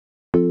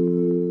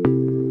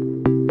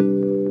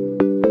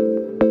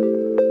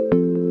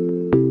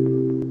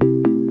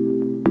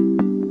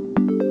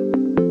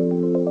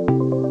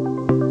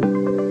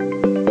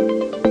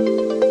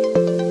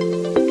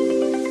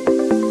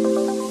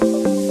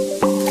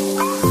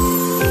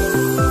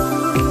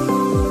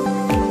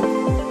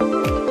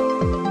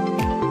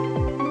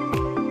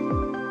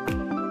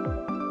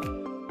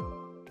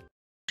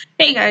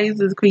Hey guys,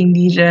 it's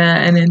Queendija,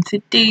 and in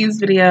today's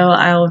video,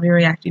 I will be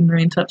reacting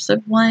to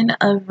episode 1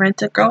 of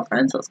Rent a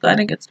Girlfriend. So let's go ahead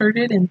and get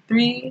started in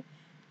 3,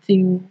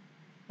 2,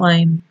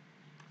 1,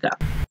 go.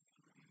 Can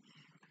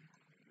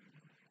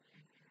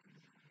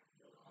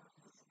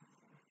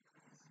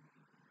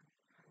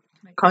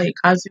I call you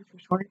Kazu for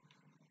short?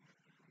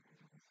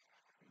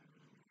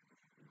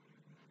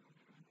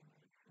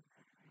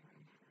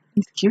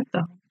 He's cute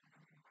though.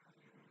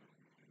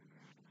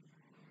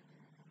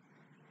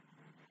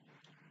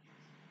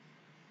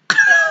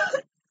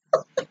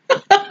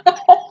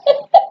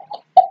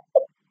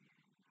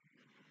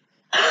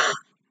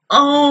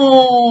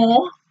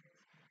 Oh,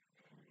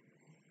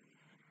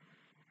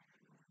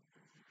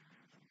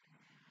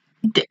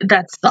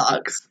 that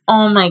sucks.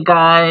 Oh my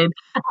god.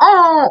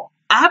 Oh,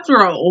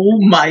 oh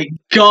my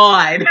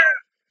god.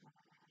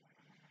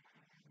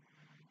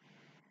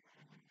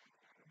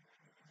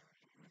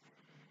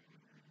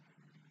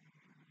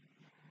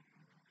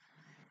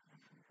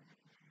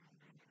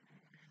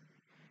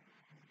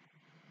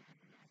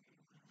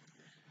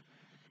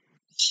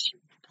 She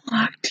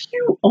blocked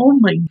you? Oh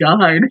my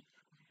god.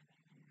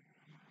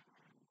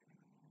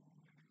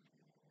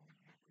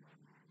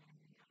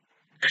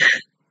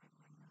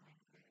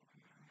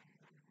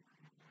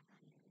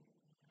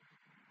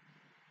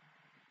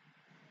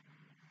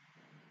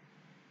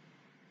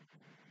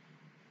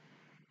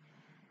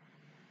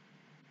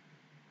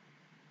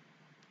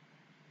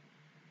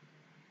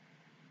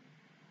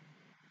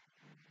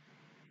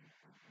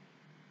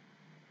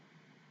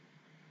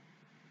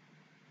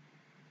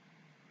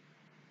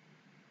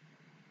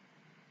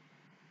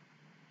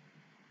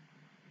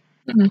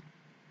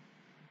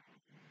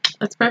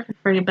 That's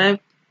perfect for you, babe.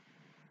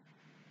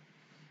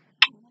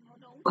 Oh,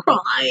 don't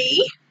cry.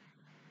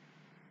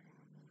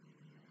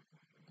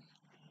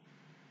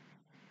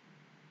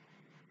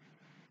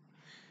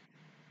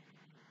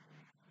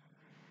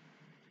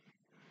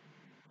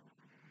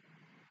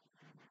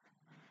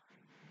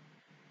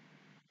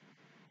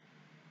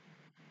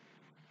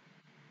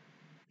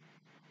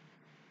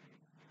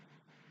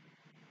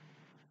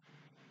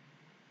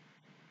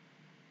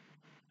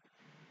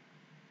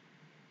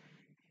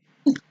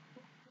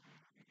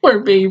 Poor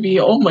baby.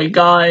 Oh my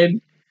god.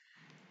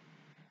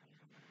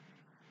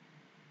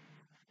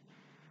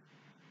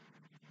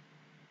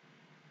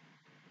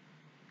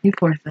 You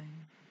poor thing.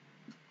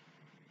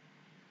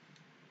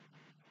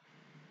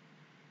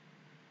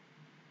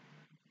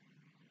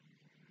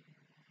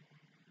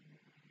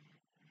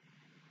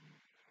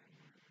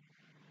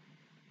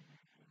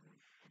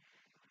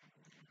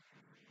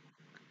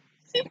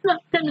 She's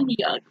not gonna be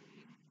ugly.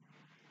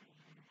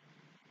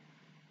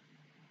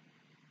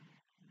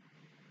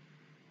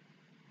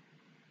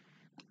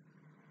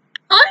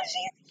 Oh,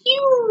 she's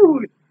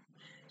cute.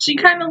 She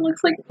kind of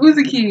looks like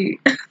Uzuki.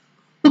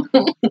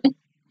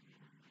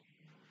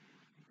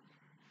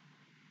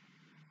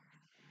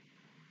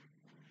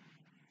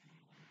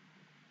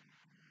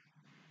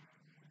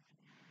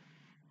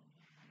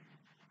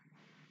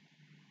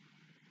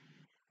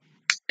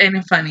 Ain't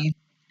it funny?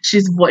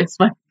 She's voiced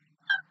by.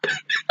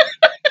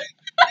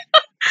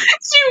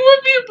 She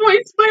would be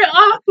voiced by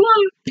Aqua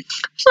 /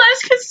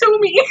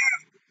 Kasumi.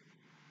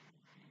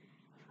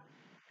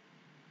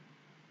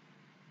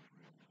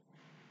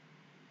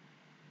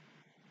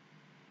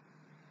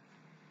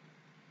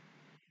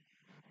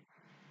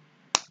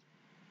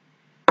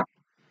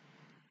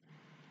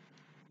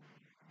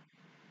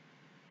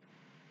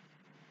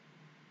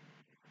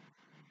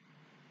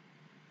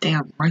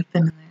 Damn, right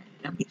then and there.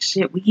 I mean,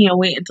 shit, we can't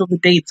wait until the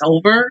date's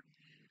over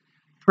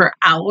for an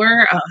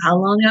hour. How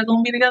long y'all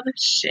gonna be together?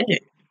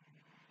 Shit.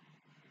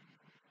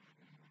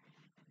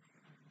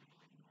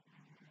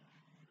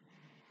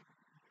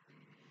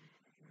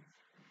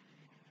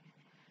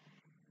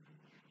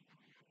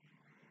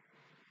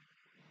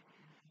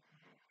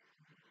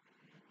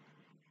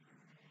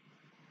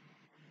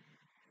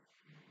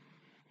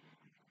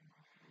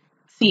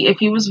 See, if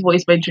he was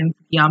voiced by Jun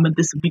Fukuyama,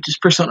 this would be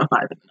just Persona 5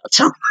 in a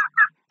nutshell.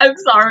 I'm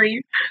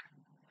sorry.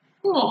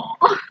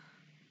 Aww.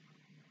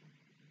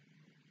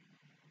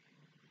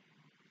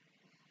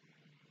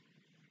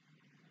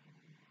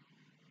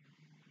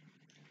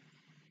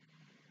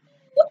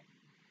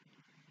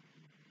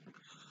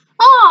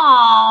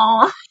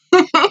 Aww.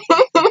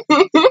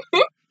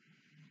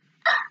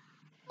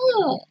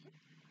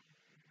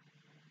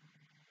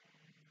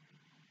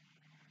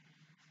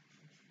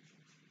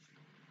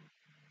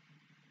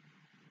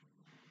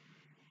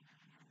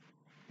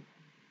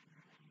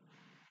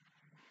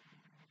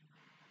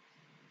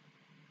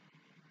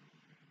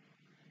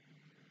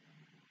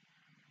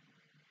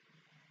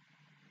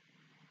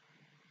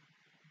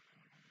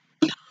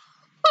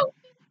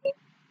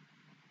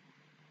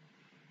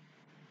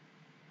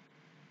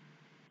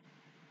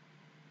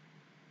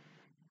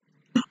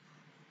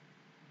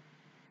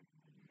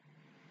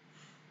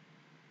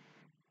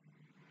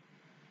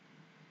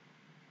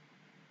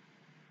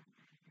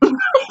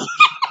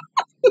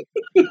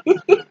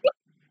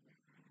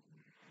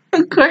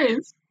 Of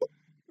course.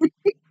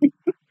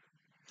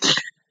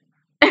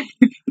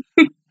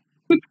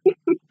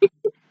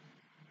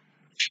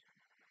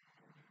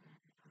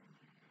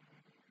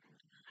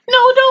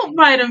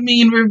 write a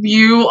mean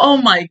review. Oh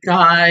my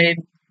god.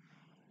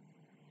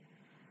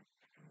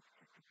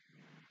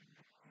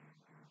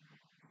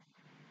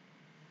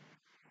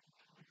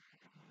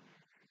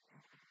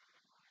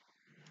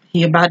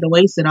 He about to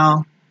waste it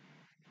all.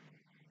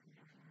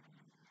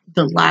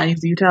 The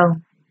lies you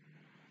tell.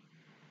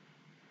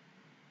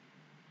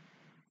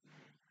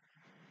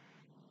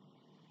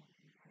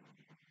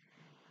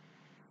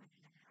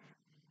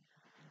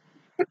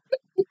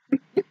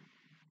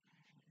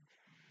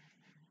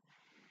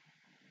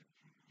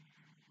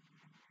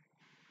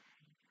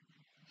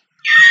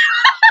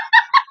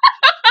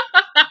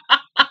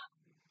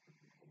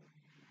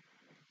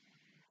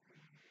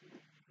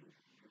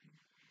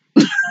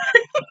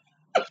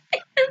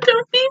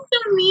 Don't be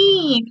so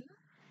mean.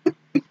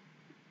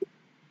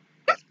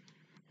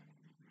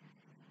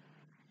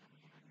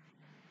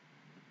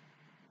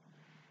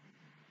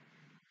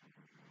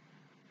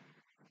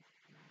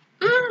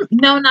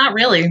 No, not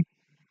really.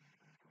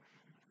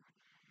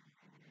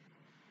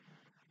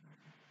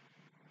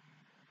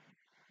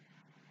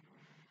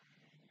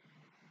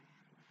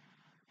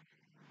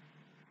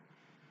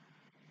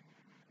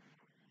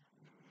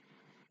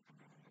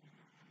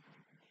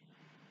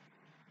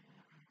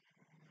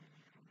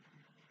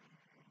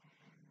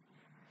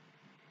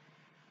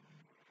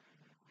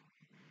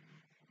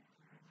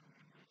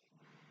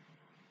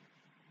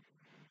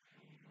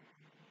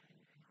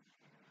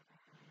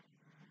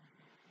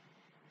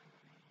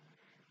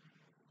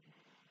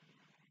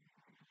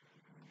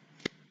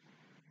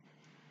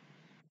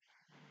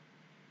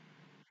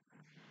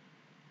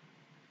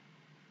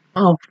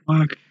 Oh,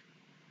 fuck.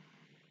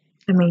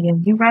 I mean, yeah,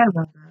 you're right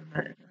about that,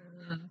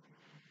 but...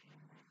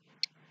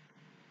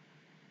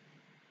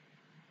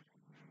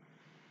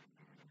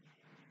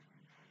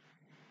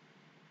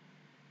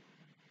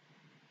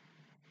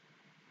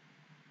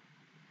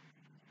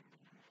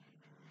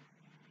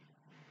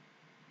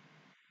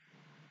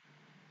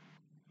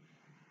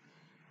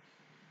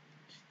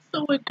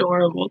 So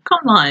adorable.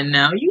 Come on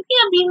now. You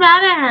can't be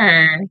mad at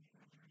her.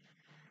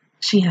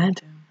 She had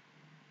to.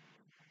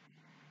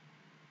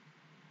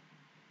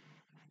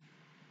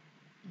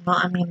 Well,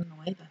 I mean, in a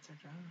way, that's her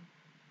job.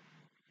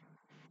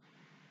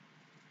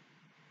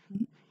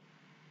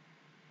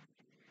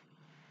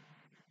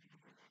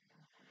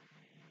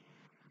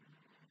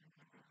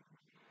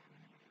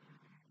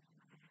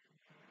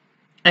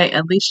 Hey,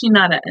 at least she's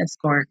not an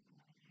escort.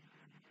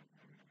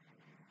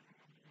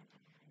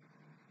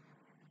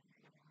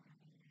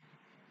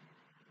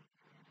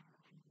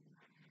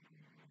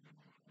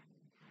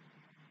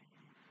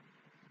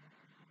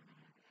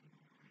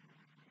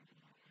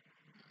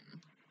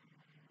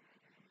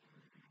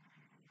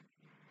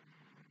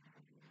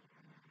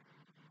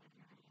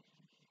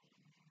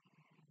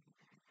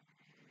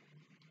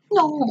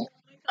 No. Oh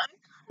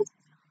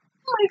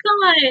my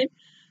god.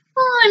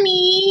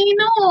 Honey,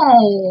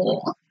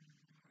 no.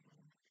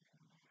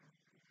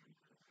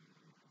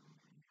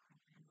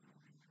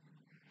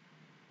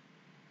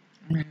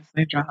 I mean, it's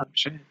their job,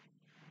 shit.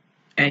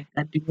 Hey,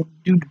 I do what I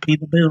do to pay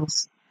the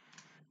bills.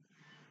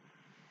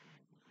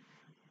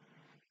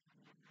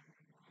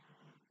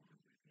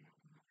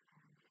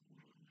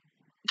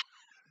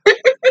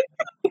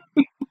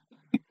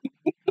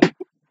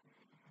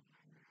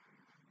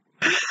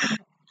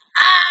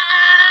 Ah!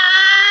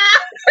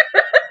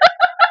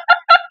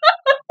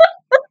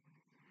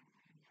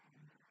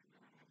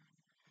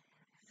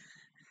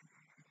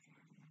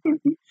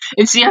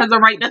 And she has the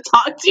right to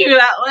talk to you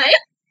that way.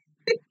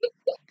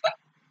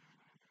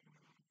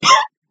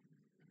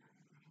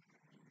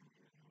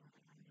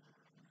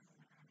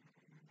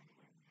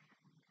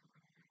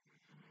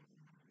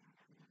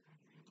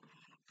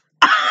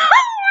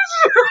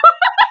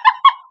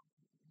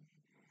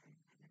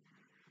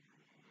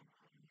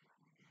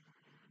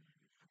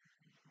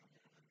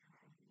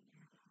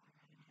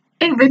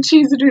 And but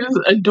she's just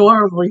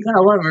adorable. You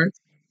gotta love her.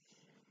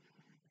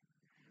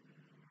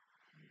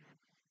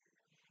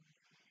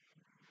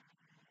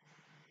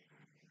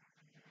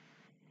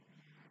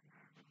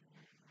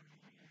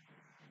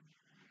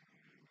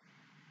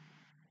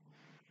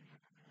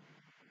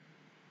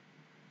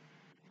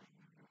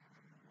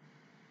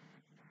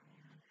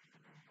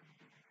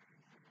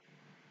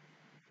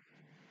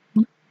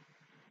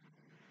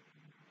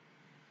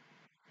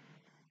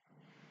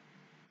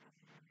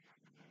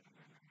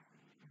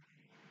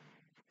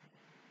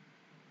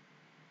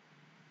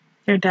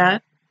 Your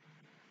dad?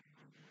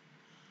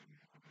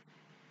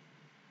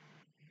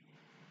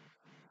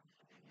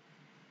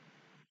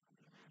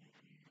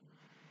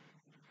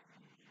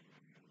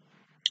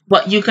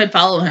 What, you could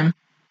follow him.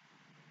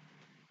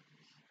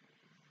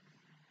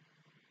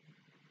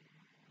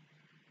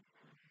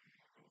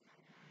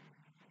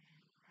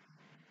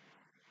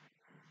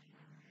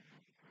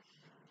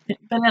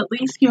 But at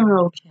least you're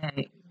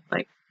okay.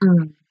 Like,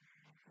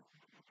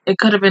 it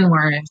could have been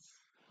worse.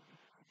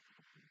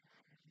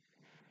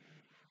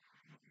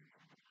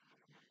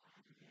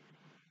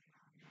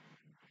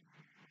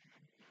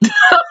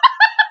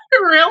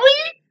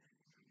 Really?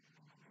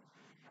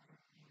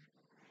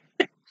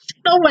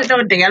 No one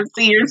no damn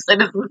senior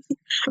citizens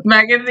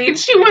magazine.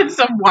 She wants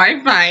some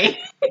Wi-Fi.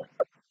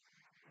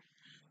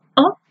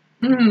 Oh.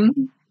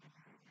 Mm-hmm.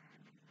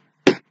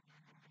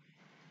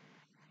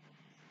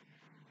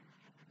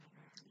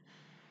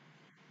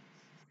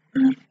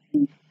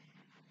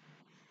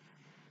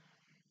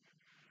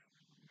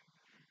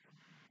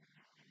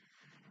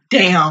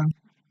 Damn.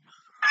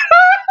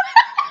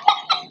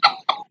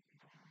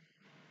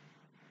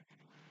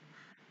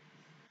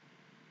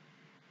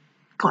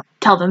 Go on,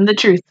 tell them the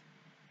truth.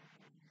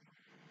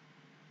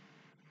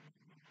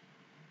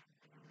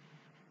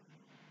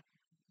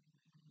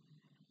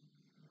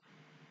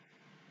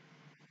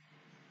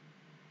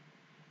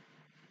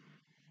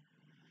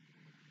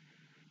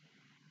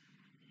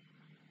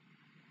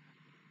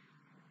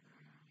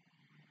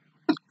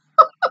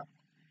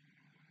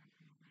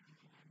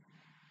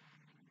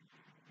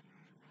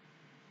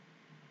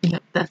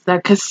 Yep, that's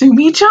that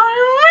Kasumi charm.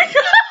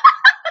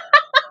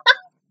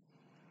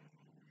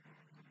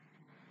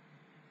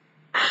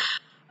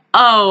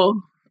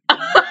 Oh.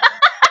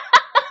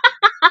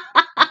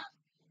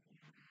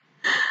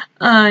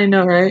 I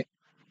know, right?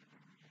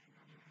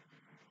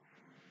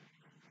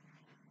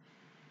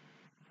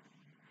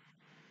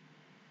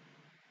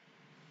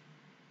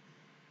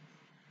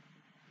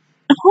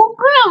 Oh,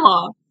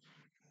 grandma.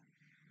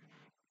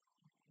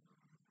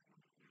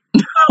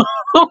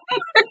 Oh,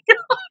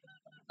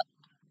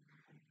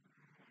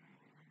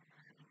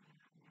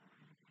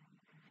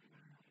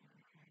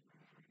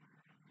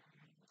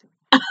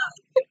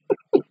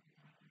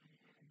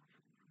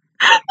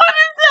 what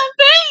is that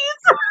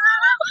face?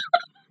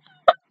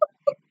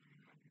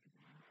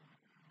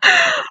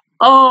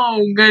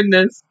 Oh,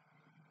 goodness.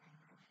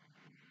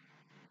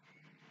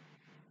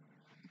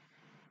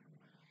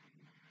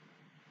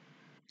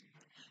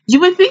 You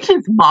would think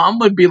his mom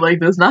would be like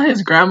this, not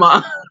his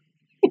grandma.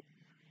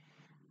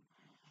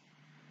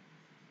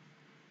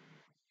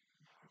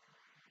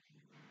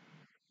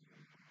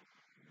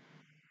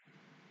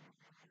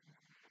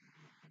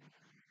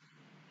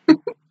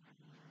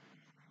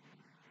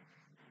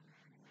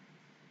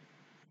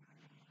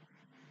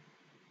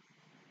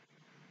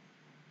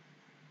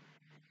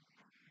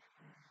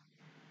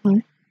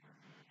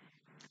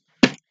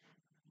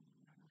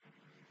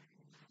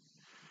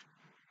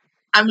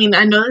 I mean,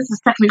 I know this is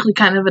technically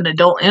kind of an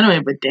adult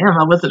anime, but damn,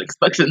 I wasn't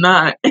expecting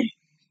that.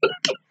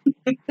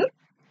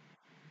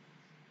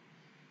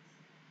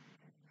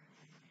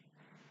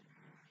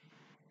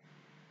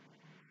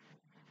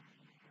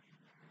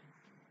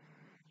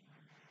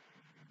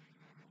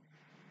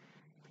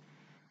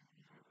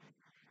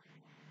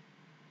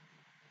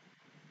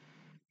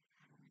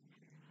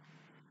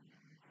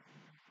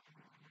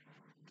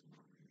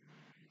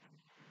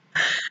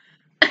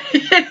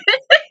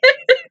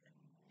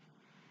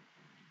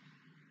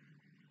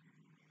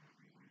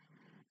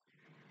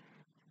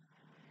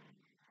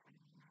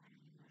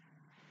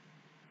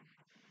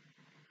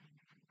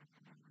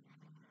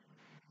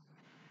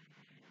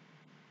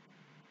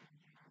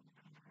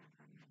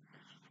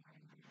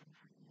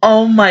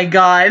 Oh my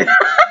god.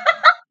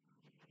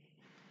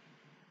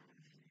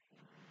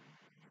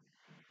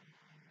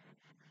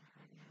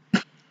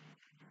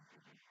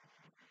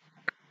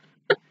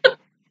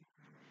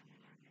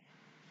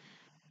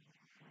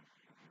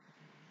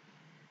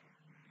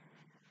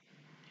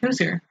 Who's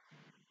here?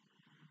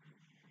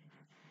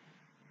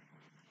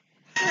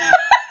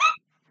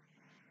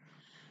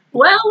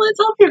 Well, let's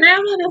hope your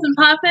grandma doesn't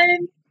pop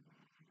in.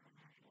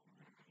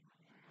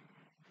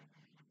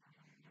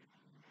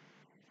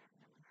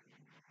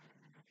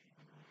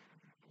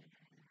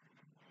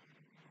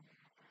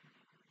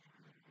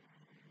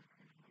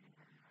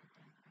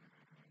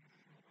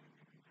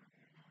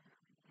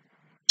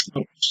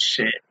 Oh,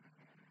 shit.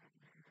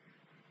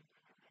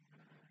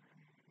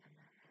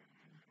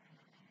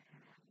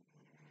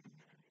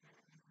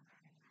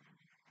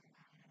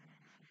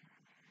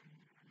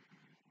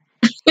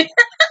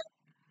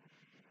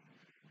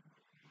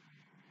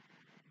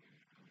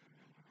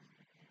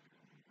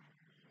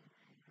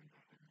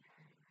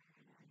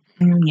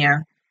 Yeah.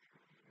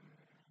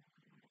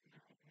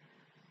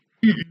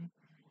 Mm-mm.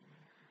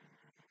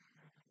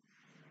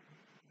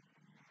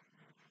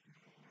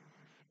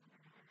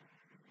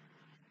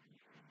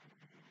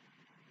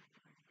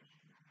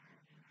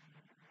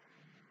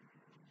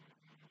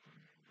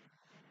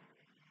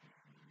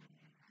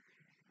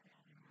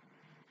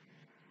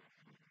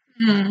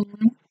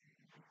 Mm.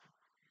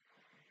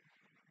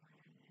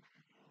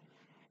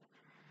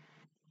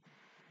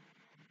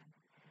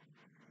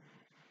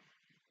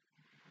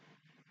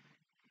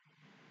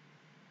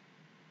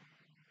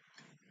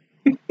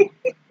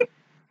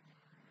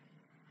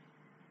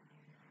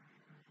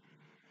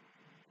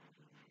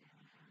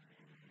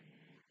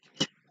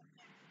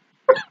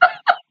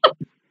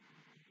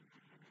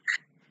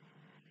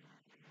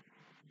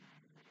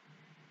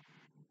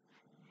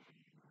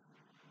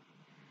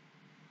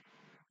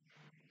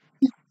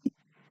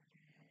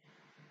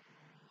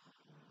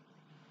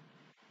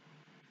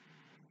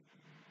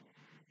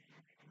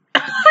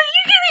 Are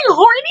you getting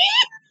horny?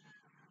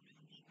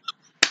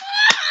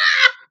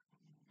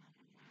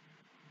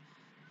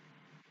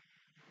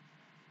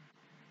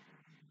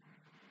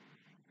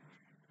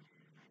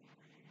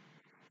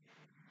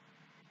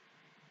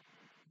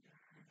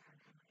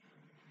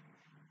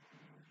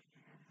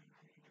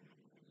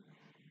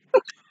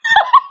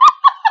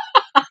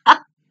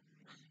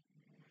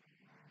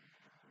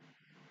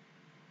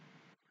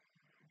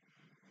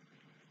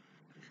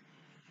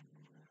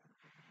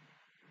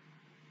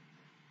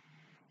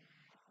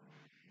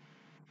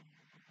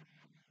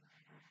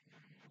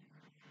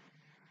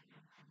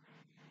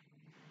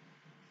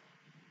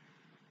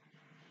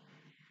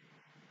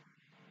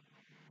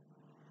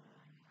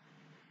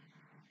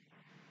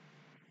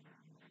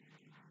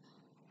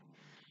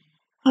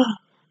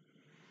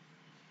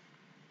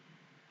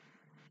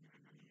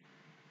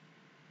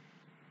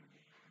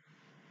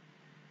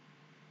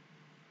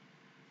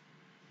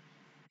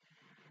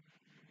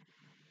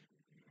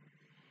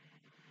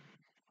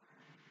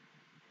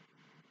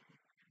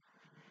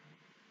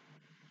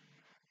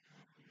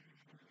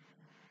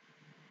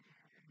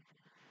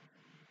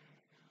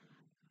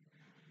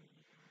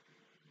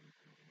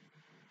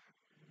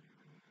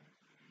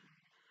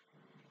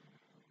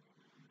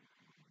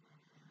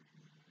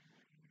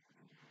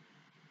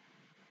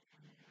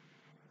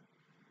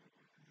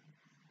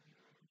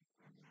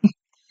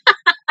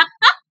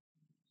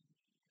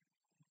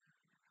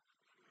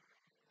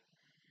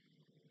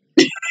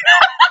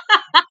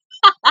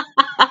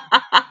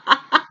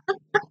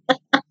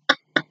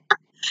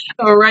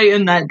 Right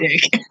in that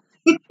dick.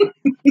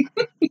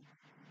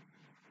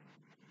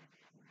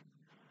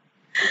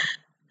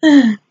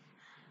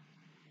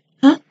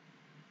 Huh?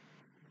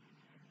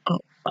 Oh,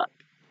 fuck.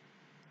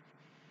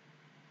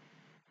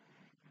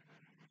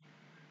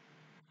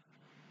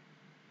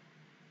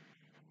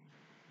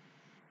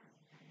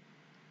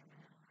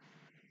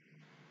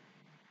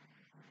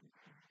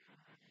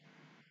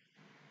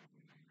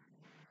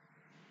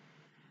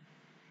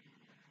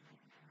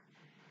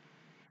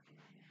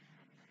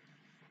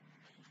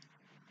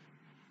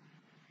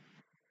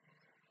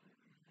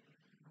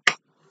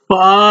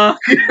 Fuck.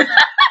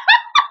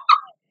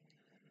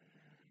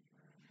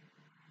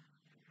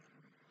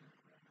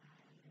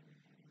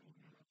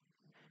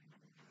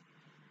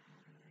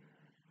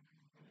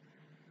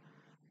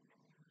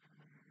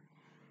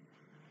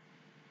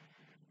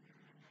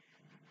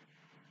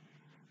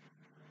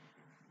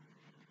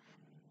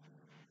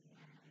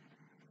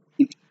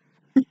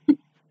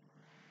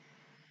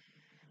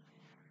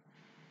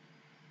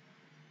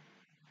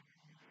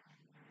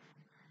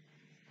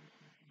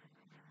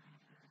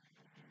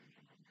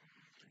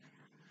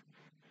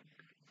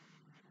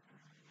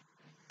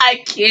 I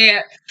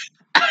can't.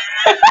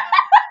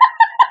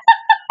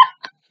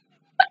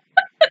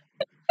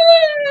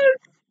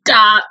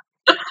 Stop.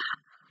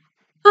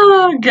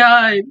 Oh,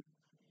 God.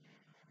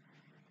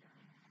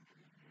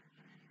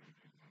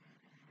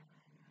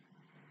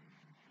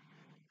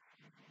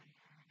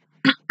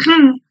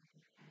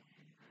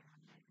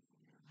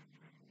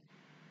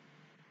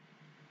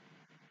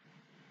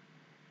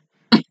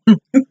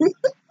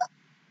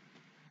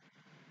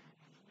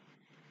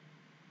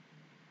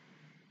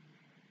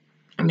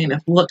 I mean,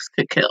 if looks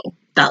could kill,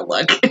 that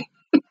look.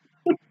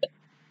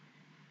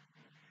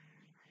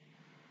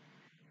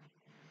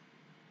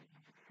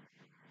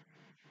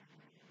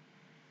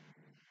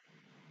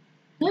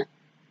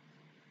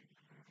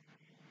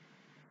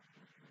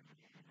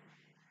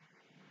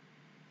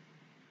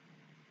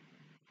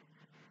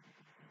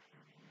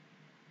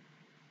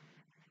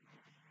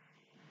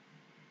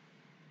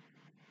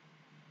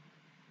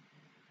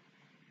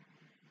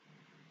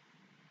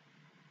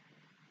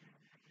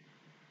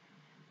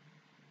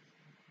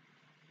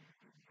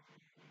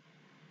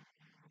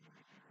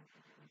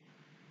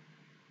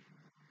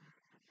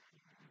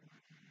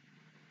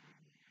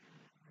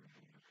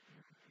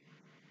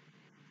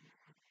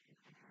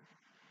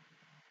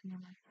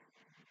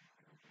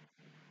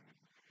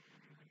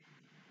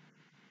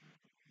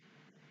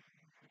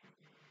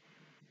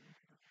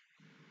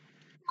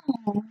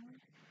 Oh,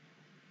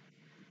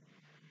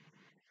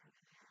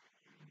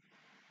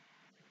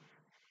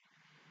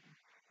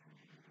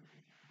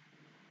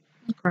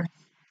 okay.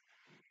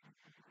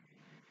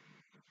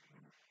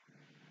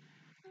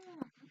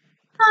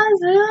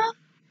 Danzo.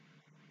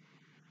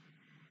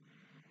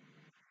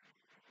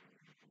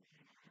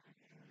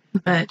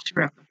 Bitch,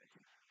 rip.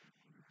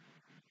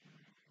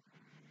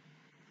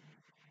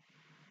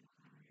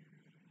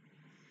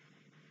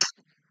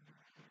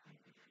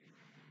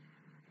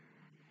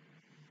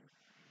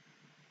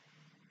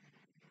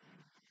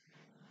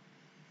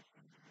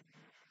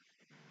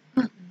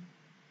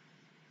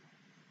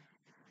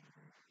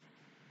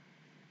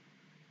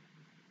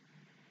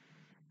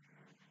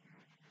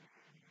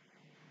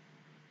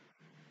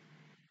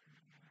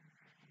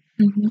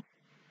 Mm-hmm.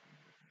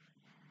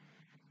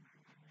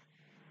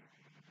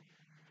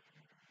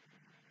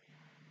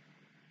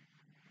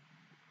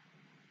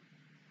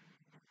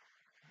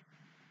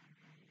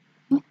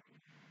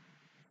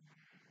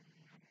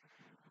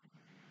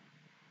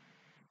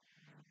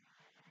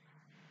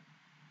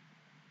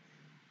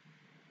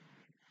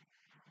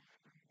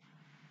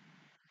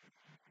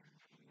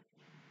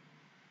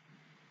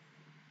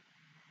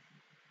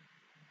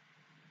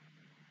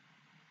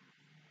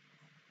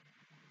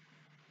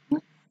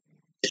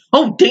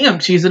 Oh, damn,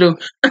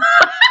 Chizuru.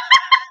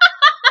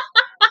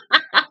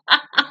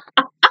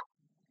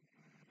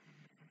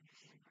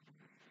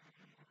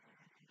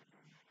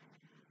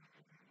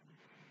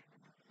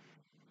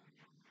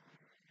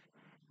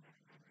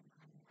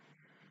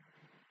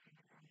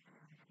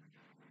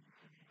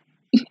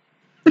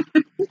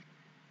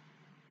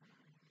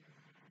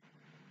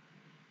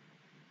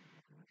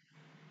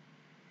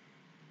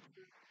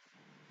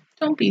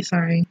 Don't be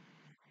sorry.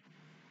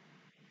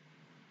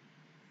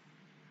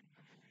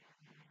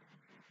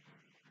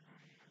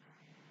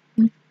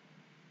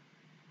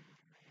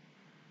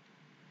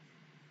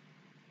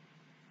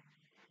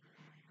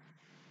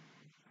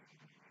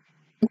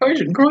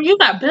 Girl, you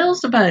got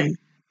bills to pay.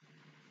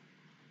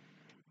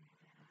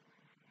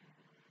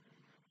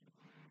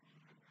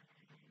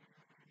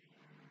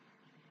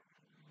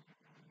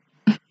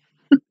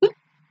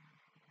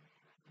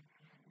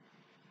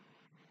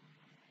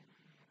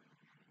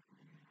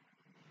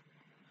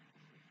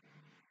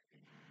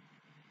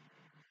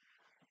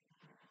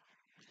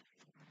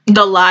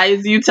 The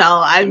lies you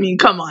tell. I mean,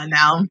 come on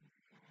now.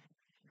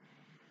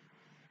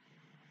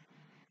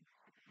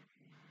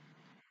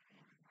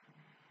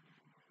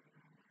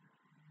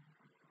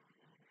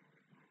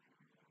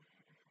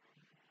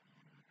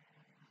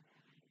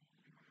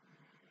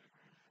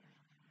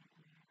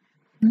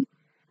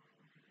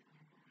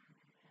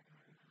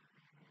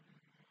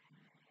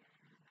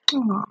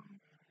 Aw.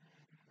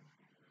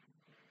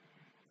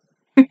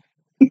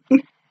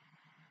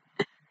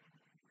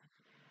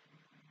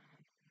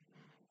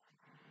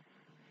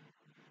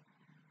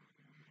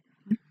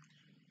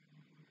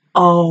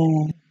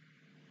 Oh,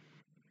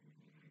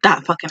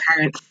 that fucking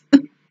hurts.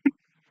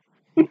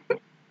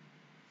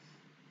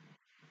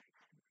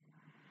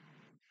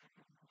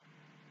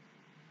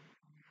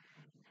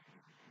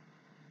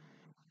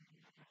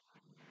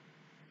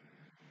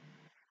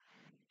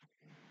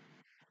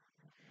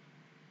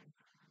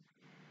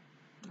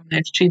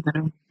 It's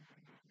Chizuru.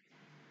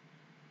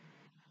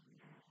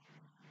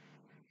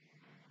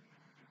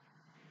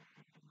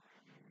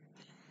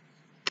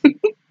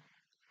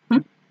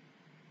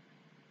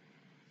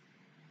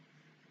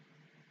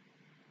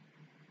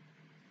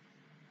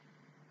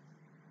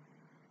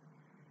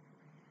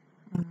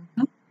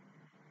 Mhm.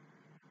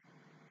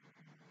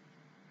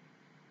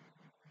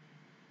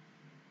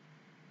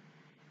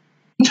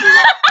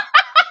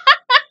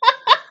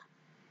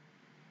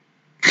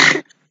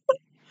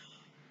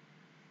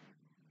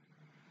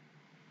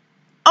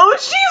 Oh,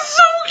 she's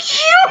so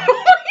cute!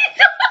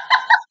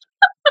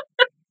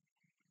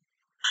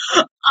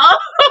 Oh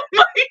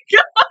my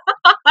god!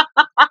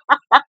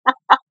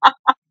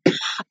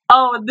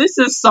 Oh, this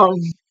is some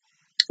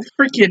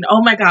freaking,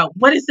 oh my god,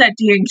 what is that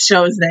dang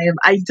show's name?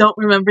 I don't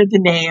remember the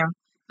name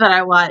that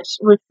I watched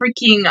with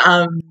freaking,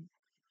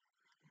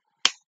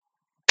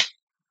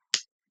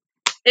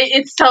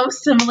 it's so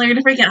similar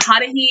to freaking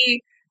Haruhi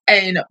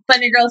and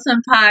Funny Girl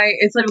Senpai.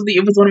 It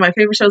was one of my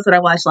favorite shows that I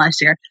watched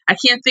last year. I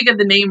can't think of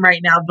the name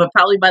right now, but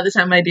probably by the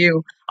time I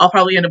do, I'll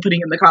probably end up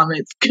putting in the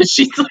comments because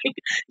she's like,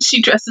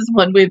 she dresses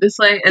one way this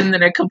way and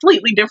then a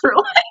completely different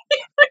way.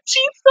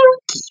 She's so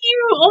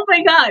cute. Oh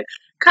my god.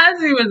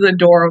 Kazu is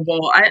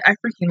adorable. I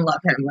freaking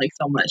love him like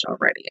so much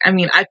already. I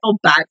mean, I feel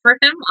bad for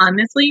him,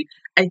 honestly.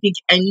 I think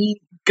any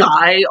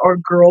guy or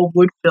girl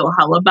would feel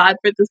hella bad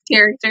for this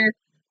character,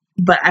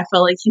 but I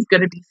feel like he's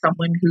gonna be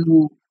someone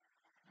who,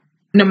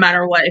 no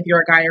matter what, if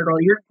you're a guy or girl,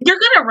 you're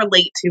gonna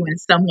relate to in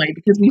some way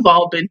because we've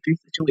all been through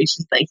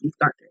situations that he's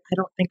gone through. I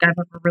don't think I've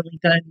ever really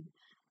done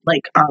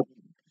like a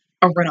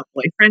run up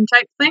boyfriend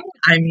type thing.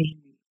 I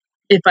mean,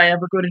 if I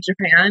ever go to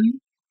Japan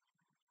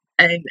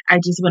and I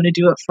just want to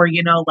do it for,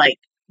 like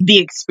the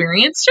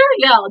experience, sure,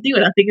 yeah, I'll do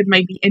it. I think it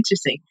might be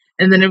interesting.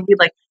 And then it'll be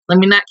like, let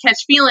me not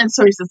catch feelings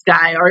towards this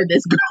guy or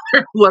this girl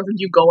or whoever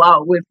you go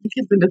out with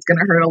because then it's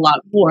gonna hurt a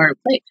lot more.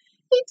 But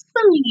it's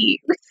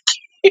funny.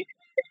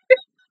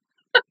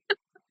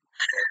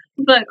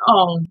 But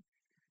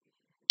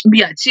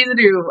yeah,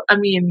 Chizuru, I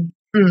mean,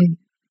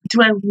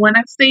 do I want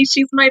to say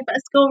she's my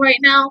best girl right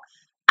now?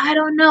 I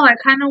don't know. I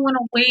kind of want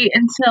to wait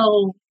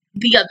until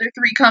the other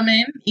three come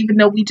in, even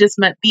though we just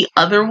met the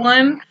other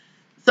one.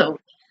 So,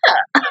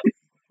 yeah.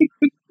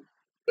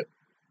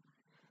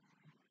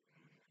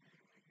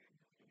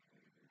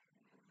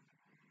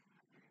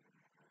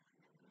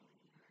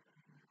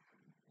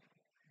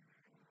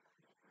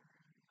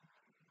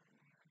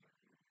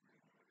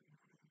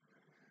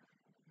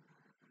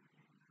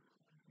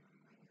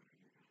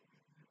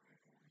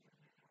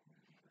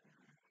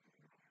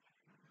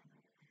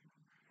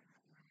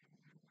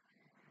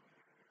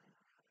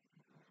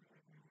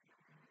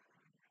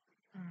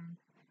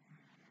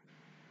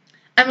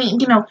 I mean,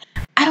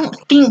 I don't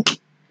think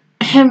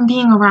him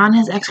being around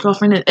his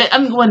ex-girlfriend, I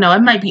mean, well, no,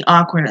 it might be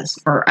awkward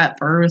at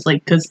first,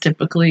 like, because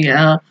typically,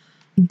 yeah.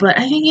 But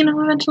I think,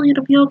 eventually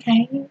it'll be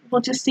okay.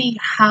 We'll just see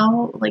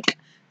how, like,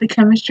 the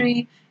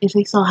chemistry, if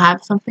they still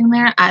have something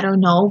there. I don't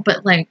know.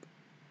 But, like,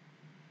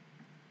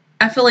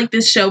 I feel like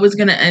this show is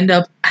going to end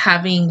up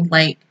having,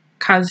 like,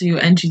 Kazu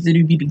and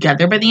Chizuru be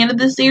together by the end of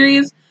the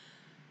series.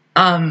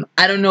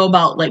 I don't know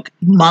about, like,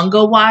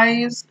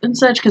 manga-wise and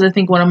such, because I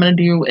think what I'm going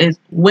to do is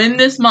when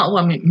this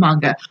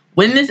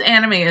when this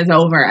anime is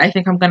over, I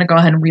think I'm going to go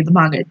ahead and read the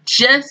manga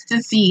just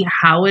to see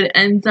how it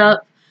ends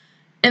up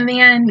in the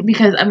end,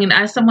 because, I mean,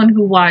 as someone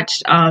who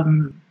watched,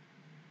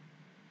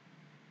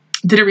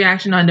 did a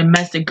reaction on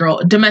Domestic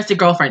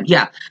Girlfriend,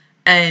 yeah,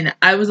 and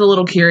I was a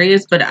little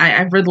curious, but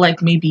I read,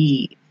 like,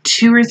 maybe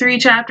 2 or 3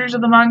 chapters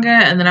of the manga,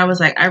 and then I was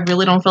like, I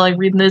really don't feel like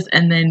reading this,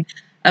 and then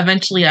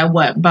eventually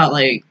about,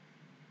 like,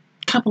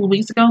 couple of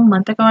weeks ago, a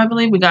month ago, I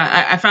believe,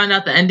 I found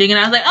out the ending and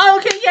I was like, oh,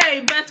 okay,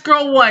 yay, best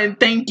girl won.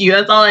 Thank you.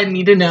 That's all I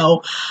need to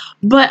know.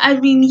 But I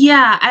mean,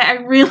 yeah, I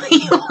really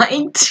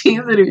like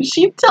Chizuru.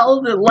 She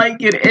tells it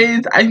like it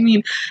is. I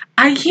mean,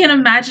 I can't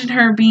imagine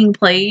her being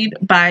played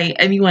by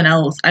anyone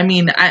else. I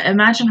mean, I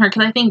imagine her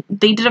because I think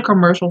they did a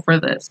commercial for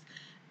this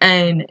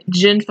and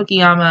Jin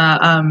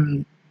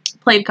Fukuyama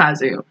played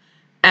Kazu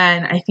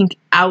and I think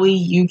Aoi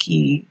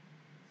Yuki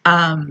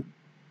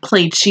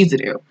played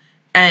Chizuru.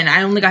 And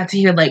I only got to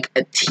hear, like,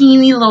 a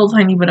teeny little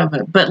tiny bit of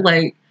it. But,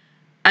 like,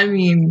 I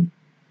mean,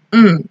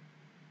 my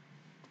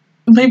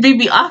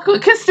baby Aqua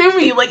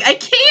Kasumi, like, I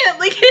can't.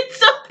 Like, it's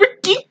so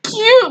freaking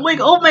cute. Like,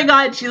 oh my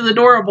god, she's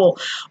adorable.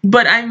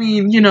 But, I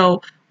mean,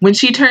 when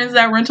she turns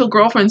that rental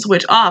girlfriend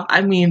switch off,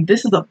 I mean,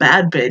 this is a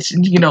bad bitch.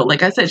 And, you know,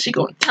 like I said, she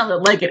gonna tell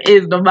it like it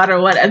is no matter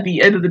what at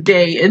the end of the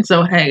day. And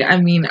so, hey, I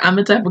mean, I'm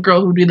the type of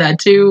girl who do that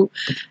too.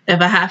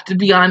 If I have to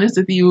be honest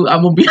with you, I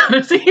will be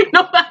honest with you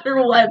no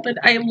matter what. But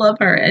I love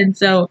her. And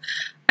so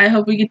I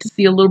hope we get to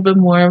see a little bit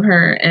more of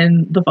her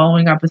in the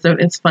following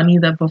episode. It's funny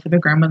that both of their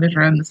grandmothers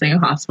are in the same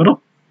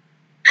hospital.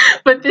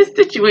 But this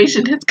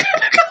situation has kind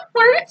of got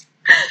worse.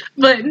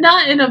 But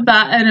not in a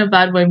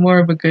bad way, more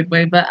of a good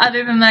way. But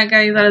other than that,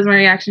 guys, that is my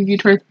reaction view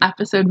towards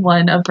episode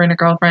 1 of Bring a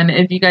Girlfriend.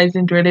 If you guys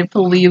enjoyed it,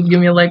 please give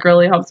me a like. It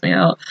really helps me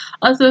out.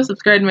 Also,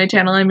 subscribe to my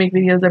channel. I make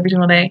videos every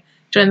single day.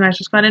 Join the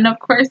Master Squad. And of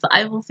course,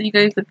 I will see you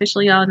guys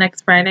officially all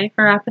next Friday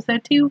for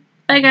episode 2.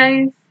 Bye,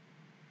 guys.